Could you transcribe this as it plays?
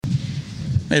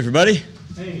Hey, everybody.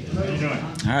 Hey, how you doing?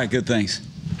 All right, good, thanks.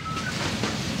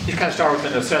 You kind of start with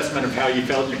an assessment of how you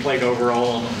felt you played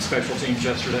overall on the special teams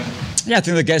yesterday. Yeah, I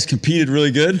think the guys competed really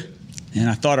good, and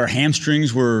I thought our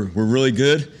hamstrings were really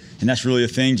good, and that's really a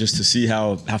thing, just to see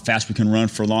how fast we can run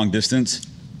for long distance.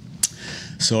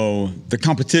 So the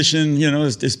competition,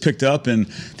 is picked up, and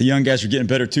the young guys are getting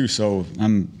better too. So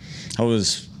I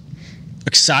was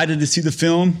excited to see the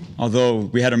film, although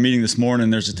we had a meeting this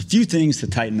morning. There's just a few things to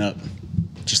tighten up,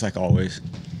 just like always.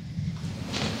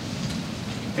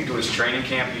 I think it was training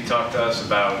camp you talked to us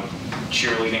about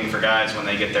cheerleading for guys when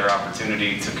they get their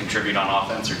opportunity to contribute on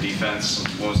offense or defense.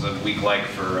 What was the week like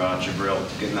for Jabril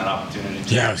getting that opportunity?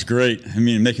 Yeah, it was great. I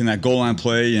mean, making that goal line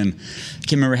play, and I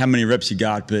can't remember how many reps he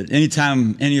got, but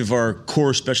anytime any of our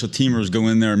core special teamers go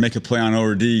in there and make a play on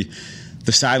ORD,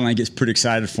 the sideline gets pretty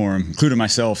excited for him, including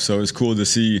myself. So it's cool to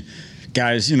see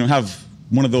guys, have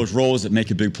one of those roles that make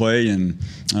a big play, and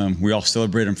we all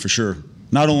celebrate them for sure.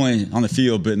 Not only on the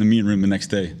field, but in the meeting room the next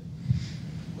day.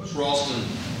 What's Ralston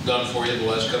done for you the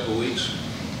last couple of weeks?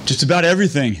 Just about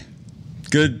everything.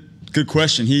 Good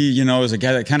question. He, is a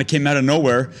guy that kind of came out of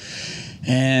nowhere.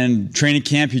 And training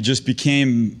camp, he just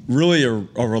became really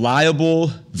a reliable,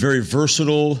 very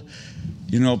versatile,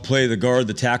 play the guard,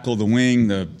 the tackle, the wing,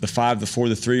 the 5, the 4,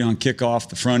 the 3 on kickoff,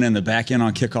 the front end, the back end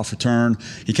on kickoff return.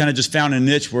 He kind of just found a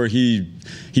niche where he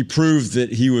proved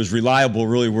that he was reliable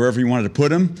really wherever you wanted to put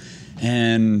him.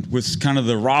 And with kind of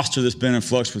the roster that's been in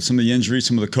flux with some of the injuries,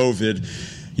 some of the COVID,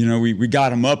 we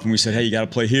got him up and we said, hey, you got to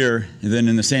play here. And then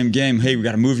in the same game, hey, we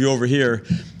got to move you over here.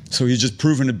 So he's just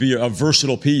proven to be a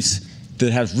versatile piece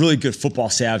that has really good football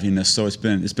savviness. So it's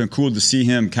been cool to see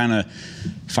him kind of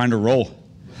find a role.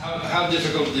 How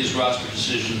difficult do these roster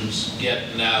decisions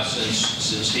get now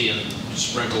since he and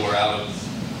Sprinkle are out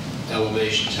of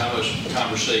elevations? How much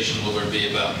conversation will there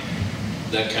be about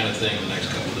that kind of thing in the next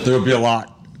couple of days? There will be a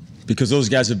lot, because those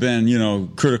guys have been,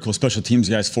 critical special teams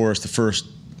guys for us the first,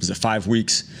 5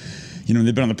 weeks.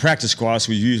 They've been on the practice squad,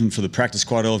 so we use them for the practice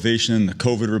squad elevation, the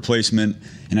COVID replacement,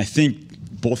 and I think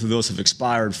both of those have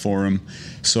expired for him.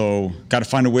 So got to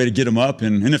find a way to get them up,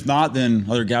 and if not, then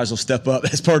other guys will step up.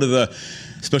 That's part of the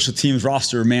special teams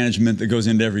roster management that goes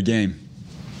into every game.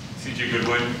 CJ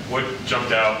Goodwin, what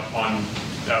jumped out on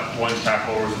that one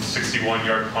tackle? Was it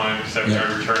 61-yard punt,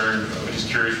 7-yard return? I'm just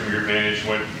curious from your vantage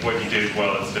what you did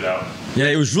well that stood out. Yeah,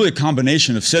 it was really a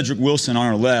combination of Cedric Wilson on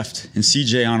our left and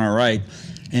CJ on our right.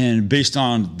 And based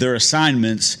on their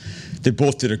assignments, they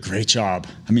both did a great job.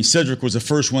 I mean, Cedric was the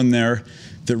first one there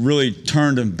that really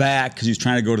turned him back because he was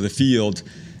trying to go to the field.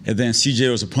 And then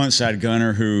CJ was a punt side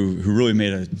gunner who really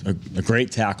made a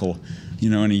great tackle.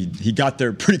 And he got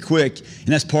there pretty quick, and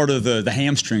that's part of the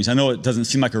hamstrings. I know it doesn't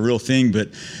seem like a real thing, but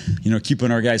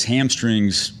keeping our guys'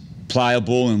 hamstrings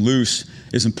pliable and loose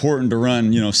is important to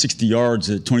run 60 yards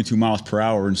at 22 miles per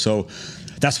hour. And so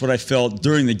that's what I felt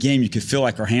during the game. You could feel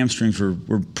like our hamstrings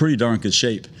were pretty darn good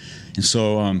shape. And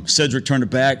so Cedric turned it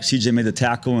back, CJ made the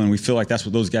tackle, and we feel like that's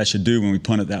what those guys should do when we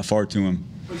punt it that far to him.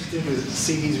 What do you think is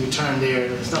CD's return there?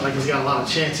 It's not like he's got a lot of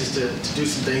chances to do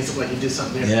some things. It's like he did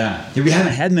something there. Yeah, we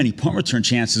haven't had many punt return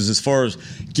chances as far as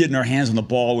getting our hands on the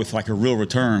ball with like a real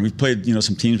return. We've played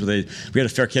some teams where we had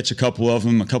a fair catch a couple of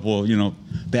them, a couple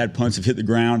bad punts have hit the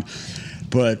ground.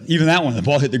 But even that one, the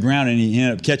ball hit the ground and he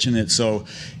ended up catching it. So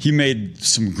he made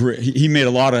he made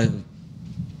a lot of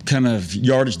kind of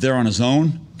yardage there on his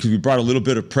own, because we brought a little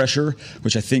bit of pressure,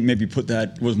 which I think maybe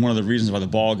was one of the reasons why the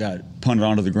ball got punted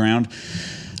onto the ground.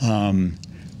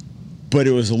 But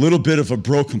it was a little bit of a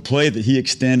broken play that he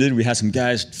extended. We had some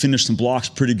guys finish some blocks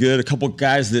pretty good, a couple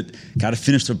guys that got to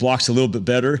finish their blocks a little bit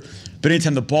better. But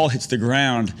anytime the ball hits the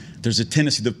ground, there's a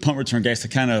tendency the punt return guys to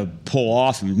kind of pull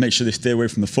off and make sure they stay away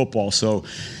from the football. So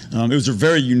it was a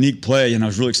very unique play, and I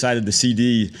was really excited to see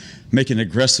D make an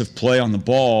aggressive play on the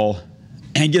ball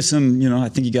and get some, I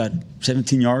think he got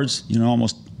 17 yards,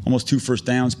 almost 2 first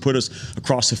downs, put us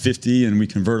across the 50, and we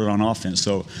converted on offense.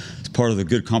 So it's part of the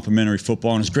good complementary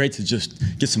football, and it's great to just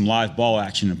get some live ball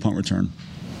action in punt return.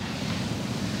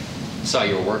 Saw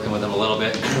you were working with him a little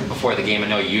bit before the game. I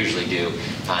know you usually do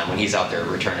when he's out there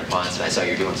returning punts, and I saw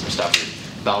you're doing some stuff,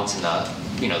 you're bouncing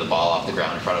the ball off the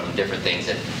ground in front of him, different things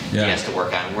that he has to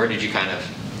work on. Where did you kind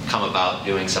of come about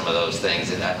doing some of those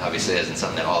things? And that obviously isn't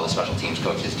something that all the special teams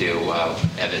coaches do.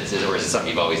 Evans, or is it something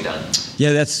you've always done?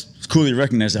 Yeah, that's cool to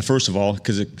recognize that, first of all,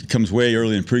 because it comes way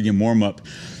early in pregame warm-up.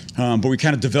 But we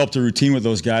kind of developed a routine with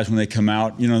those guys when they come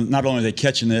out. Not only are they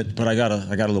catching it, but I got a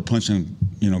little punching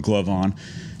glove on,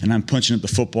 and I'm punching at the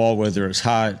football, whether it's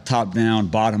high, top down,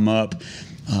 bottom up.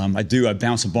 I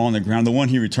bounce the ball on the ground. The one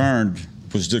he returned,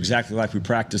 was exactly like we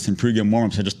practiced in pregame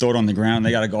warm-ups. I just throw it on the ground.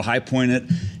 They got to go high point it,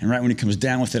 and right when he comes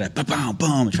down with it, I boom,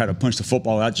 boom, and try to punch the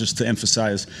football out just to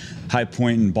emphasize high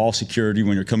point and ball security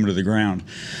when you're coming to the ground.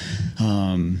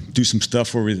 Do some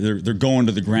stuff where they're going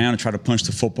to the ground and try to punch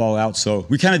the football out. So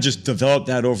we kind of just developed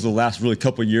that over the last really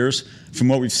couple of years from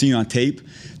what we've seen on tape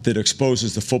that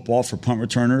exposes the football for punt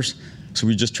returners. So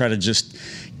we just try to just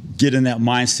get in that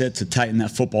mindset to tighten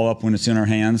that football up when it's in our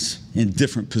hands in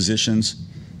different positions.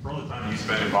 For all the time you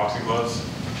spend in boxing gloves,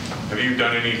 have you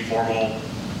done any formal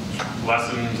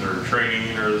lessons or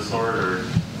training or the sort, or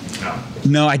no?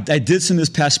 No, I did some this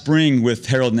past spring with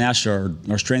Harold Nash, our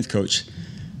strength coach.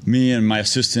 Me and my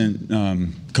assistant,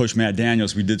 Coach Matt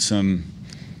Daniels, we did some,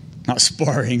 not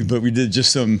sparring, but we did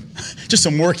just some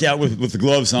workout with the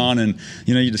gloves on, and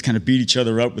you just kind of beat each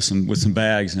other up with some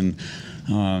bags, and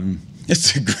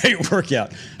it's a great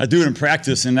workout. I do it in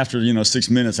practice, and after 6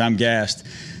 minutes, I'm gassed.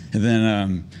 And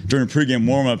then during pregame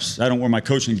warm-ups, I don't wear my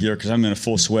coaching gear because I'm in a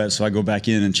full sweat, so I go back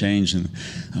in and change.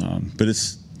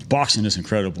 But boxing is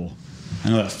incredible. I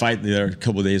know that fight there a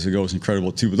couple of days ago was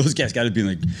incredible too. But those guys got to be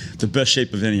in the best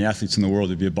shape of any athletes in the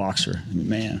world to be a boxer. I mean,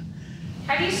 man.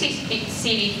 How do you see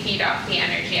CD feed off the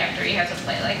energy after he has a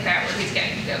play like that where he's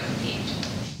getting to go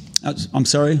compete? I'm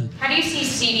sorry? How do you see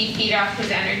CD feed off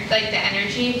his energy, the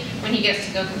energy when he gets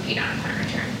to go compete on a punt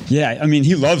return? Yeah, I mean,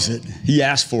 he loves it. He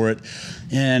asked for it.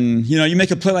 And, you make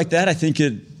a play like that, I think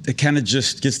it kind of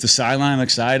just gets the sideline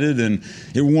excited, and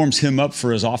it warms him up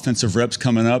for his offensive reps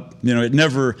coming up. It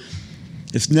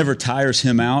never tires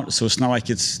him out, so it's not like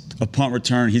it's a punt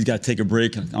return, he's got to take a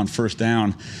break on first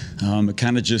down. It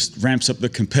kind of just ramps up the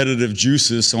competitive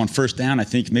juices, so on first down, I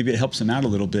think maybe it helps him out a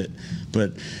little bit.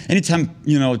 But anytime,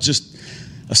 just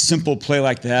a simple play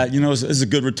like that, is a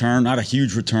good return, not a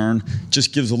huge return,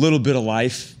 just gives a little bit of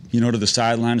life, to the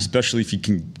sideline, especially if you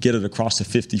can get it across the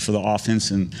 50 for the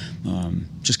offense, and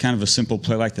just kind of a simple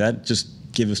play like that, just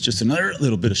give us just another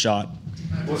little bit of shot.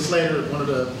 Well, Slater, one of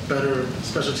the better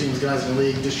special teams guys in the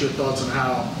league, just your thoughts on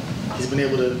how he's been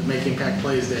able to make impact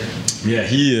plays there. Yeah,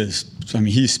 he is. I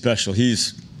mean, he's special.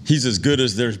 He's as good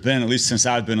as there's been, at least since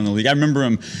I've been in the league. I remember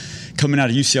him coming out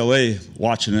of UCLA,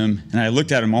 watching him, and I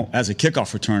looked at him as a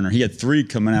kickoff returner. He had 3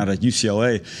 coming out of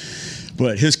UCLA,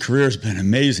 but his career has been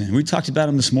amazing. We talked about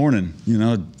him this morning.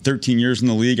 13 years in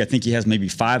the league. I think he has maybe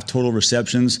 5 total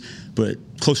receptions, but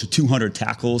close to 200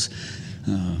 tackles.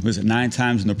 Was it 9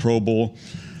 times in the Pro Bowl?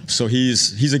 So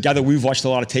he's a guy that we've watched a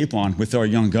lot of tape on with our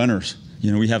young gunners.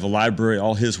 We have a library,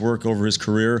 all his work over his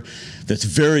career, that's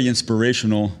very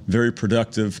inspirational, very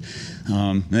productive.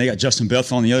 And they got Justin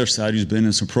Bethel on the other side, who's been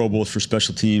in some Pro Bowls for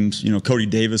special teams. Cody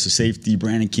Davis, a safety,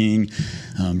 Brandon King,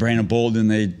 Brandon Bolden.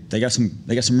 They got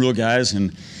some real guys,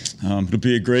 and it'll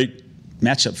be a great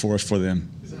matchup for us for them.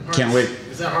 Can't wait.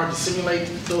 Is that hard to simulate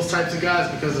those types of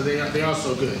guys because they are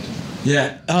so good?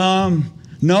 Yeah.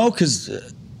 No, because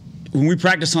when we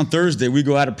practice on Thursday, we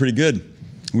go at it pretty good.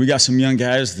 We got some young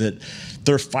guys that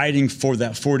they're fighting for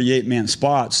that 48-man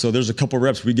spot. So there's a couple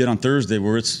reps we get on Thursday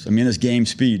where it's game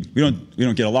speed. We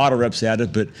don't get a lot of reps at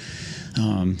it, but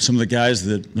some of the guys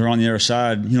that are on the other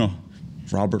side,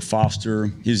 Robert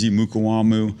Foster, Izzy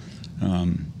Mukawamu,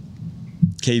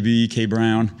 K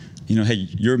Brown. Hey,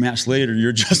 you're Matt Slater,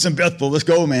 you're Justin Bethel, let's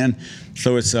go, man.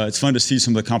 So it's fun to see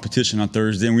some of the competition on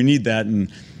Thursday, and we need that,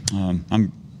 and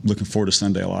I'm looking forward to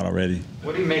Sunday a lot already.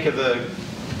 What do you make of the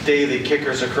day the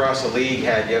kickers across the league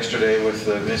had yesterday with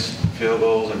the missed field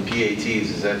goals and PATs?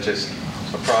 Is that just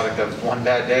a product of one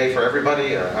bad day for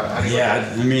everybody, or how do you look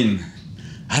at it?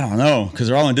 I don't know, because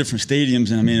they're all in different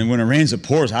stadiums, and when it rains, it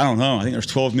pours. I don't know. I think there's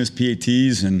 12 missed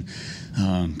PATs and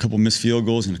a couple missed field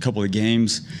goals in a couple of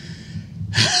games.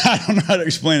 I don't know how to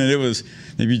explain it. It was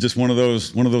maybe just one of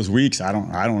those weeks. I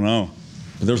don't know.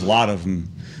 But there's a lot of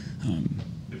them.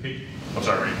 I'm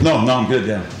sorry. No, I'm good.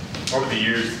 Yeah. Over the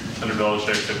years under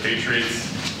Belichick, the Patriots,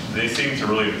 they seem to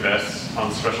really invest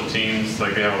on special teams.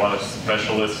 Like they have a lot of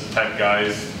specialist type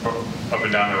guys up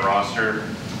and down their roster.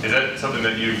 Is that something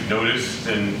that you've noticed?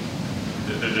 And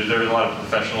there's a lot of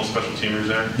professional special teamers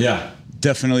there. Yeah,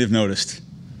 definitely have noticed.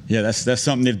 Yeah, that's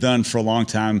something they've done for a long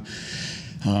time.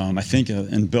 I think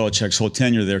in Belichick's whole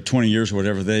tenure there, 20 years or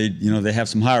whatever, they have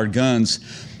some hired guns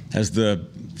as the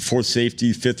 4th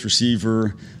safety, 5th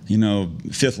receiver,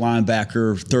 5th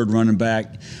linebacker, 3rd running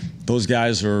back. Those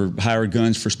guys are hired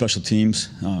guns for special teams,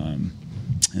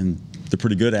 and they're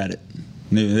pretty good at it.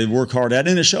 And they work hard at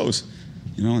it, and it shows.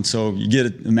 And so you get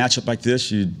a matchup like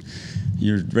this,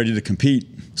 you're ready to compete,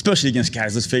 especially against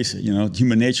guys. Let's face it,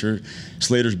 human nature.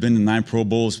 Slater's been in 9 Pro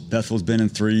Bowls, Bethel's been in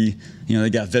 3. They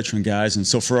got veteran guys, and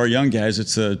so for our young guys,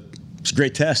 it's a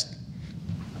great test.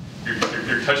 You're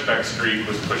your touchback streak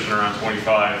was pushing around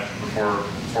 25 before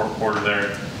fourth quarter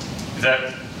there. Is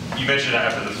that, you mentioned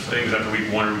that after the things after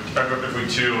week 1 or after week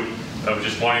 2 of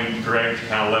just wanting Greg to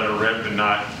kind of let it rip and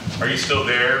not, are you still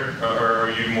there, or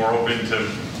are you more open to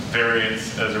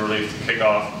variance as it relates to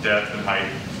kickoff, depth, and height?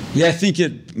 Yeah, I think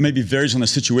it maybe varies on the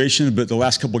situation, but the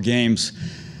last couple of games,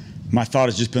 my thought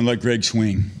has just been let Greg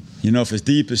swing. You know, if it's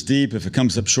deep, it's deep. If it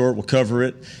comes up short, we'll cover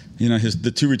it. You know,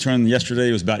 the 2 return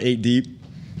yesterday was about 8 deep,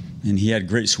 and he had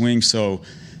great swing. So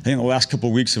I think the last couple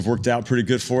of weeks have worked out pretty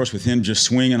good for us with him just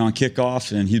swinging on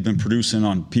kickoff, and he's been producing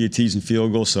on PATs and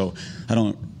field goals. So I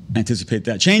don't anticipate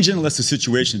that changing unless the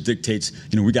situation dictates,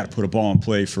 you know, we got to put a ball in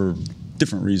play for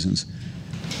different reasons.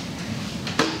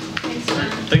 Thanks,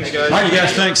 John. Thanks, guys. All right, you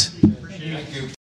guys, thanks.